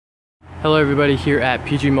Hello everybody, here at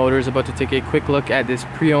PG Motors, about to take a quick look at this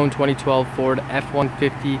pre-owned 2012 Ford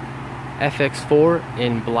F-150 FX4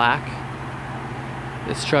 in black.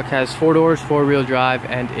 This truck has 4 doors, 4-wheel drive,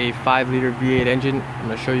 and a 5-liter V8 engine. I'm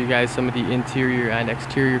going to show you guys some of the interior and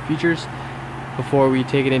exterior features before we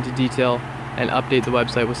take it into detail and update the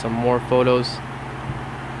website with some more photos.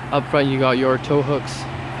 Up front you got your tow hooks,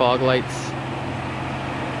 fog lights.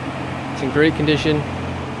 It's in great condition.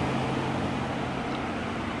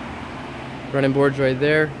 Running boards right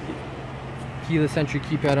there, keyless entry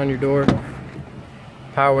keypad on your door,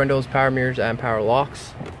 power windows, power mirrors, and power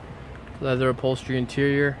locks, leather upholstery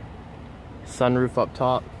interior, sunroof up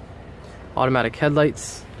top, automatic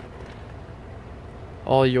headlights,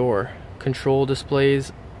 all your control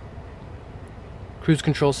displays, cruise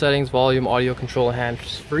control settings, volume, audio control,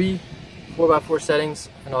 hands-free, 4x4 settings,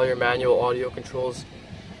 and all your manual audio controls.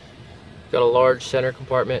 Got a large center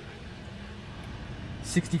compartment,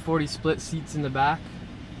 60/40 split seats in the back,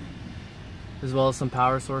 as well as some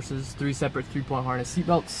power sources, 3 separate 3-point harness seat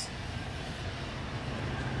belts,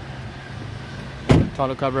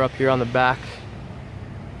 tonneau cover up here on the back,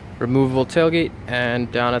 removable tailgate,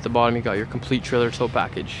 and down at the bottom you got your complete trailer tow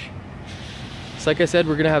package. So like I said,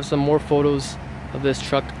 we're gonna have some more photos of this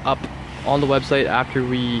truck up on the website after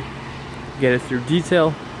we get it through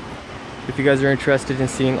detail. If you guys are interested in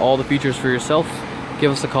seeing all the features for yourself,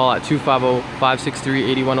 give us a call at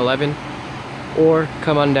 250-563-8111 or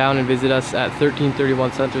come on down and visit us at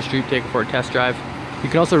 1331 Central Street, take it for a test drive. You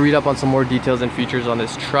can also read up on some more details and features on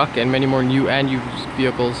this truck and many more new and used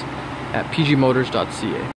vehicles at pgmotors.ca.